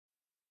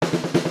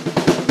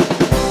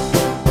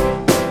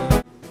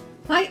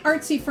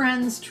Artsy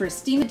friends,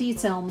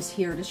 Dietz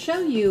here to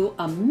show you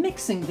a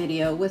mixing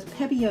video with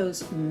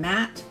Pebeo's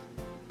matte,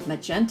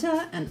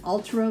 magenta, and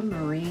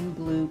ultramarine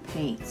blue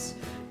paints.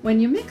 When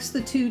you mix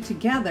the two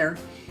together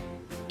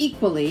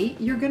equally,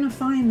 you're going to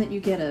find that you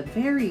get a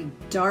very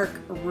dark,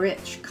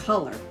 rich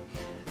color.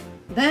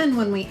 Then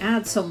when we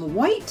add some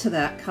white to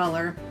that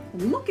color,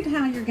 look at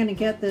how you're going to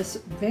get this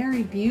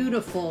very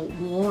beautiful,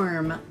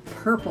 warm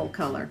purple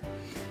color.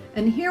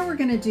 And here we're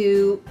going to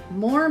do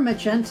more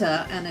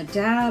magenta and a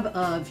dab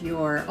of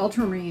your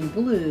ultramarine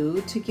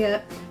blue to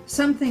get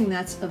something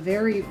that's a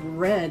very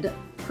red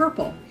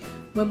purple.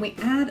 When we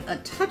add a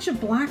touch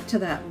of black to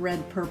that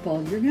red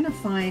purple, you're going to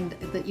find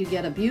that you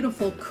get a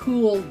beautiful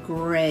cool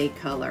gray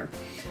color.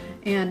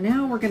 And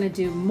now we're going to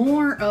do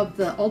more of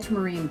the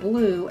ultramarine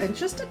blue and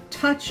just a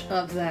touch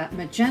of that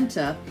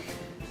magenta.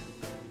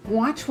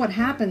 Watch what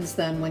happens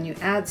then when you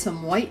add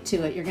some white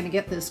to it. You're going to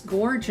get this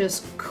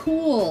gorgeous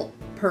cool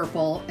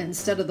purple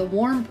instead of the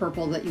warm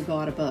purple that you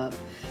got above.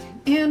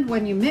 And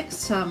when you mix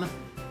some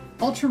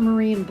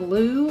ultramarine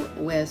blue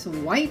with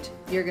white,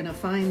 you're going to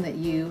find that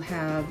you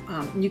have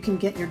you can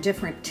get your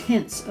different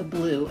tints of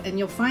blue, and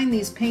you'll find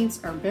these paints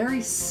are very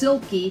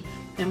silky,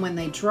 and when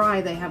they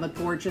dry they have a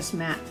gorgeous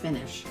matte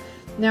finish.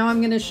 Now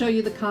I'm going to show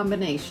you the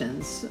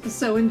combinations,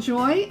 so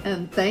enjoy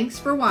and thanks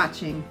for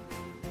watching.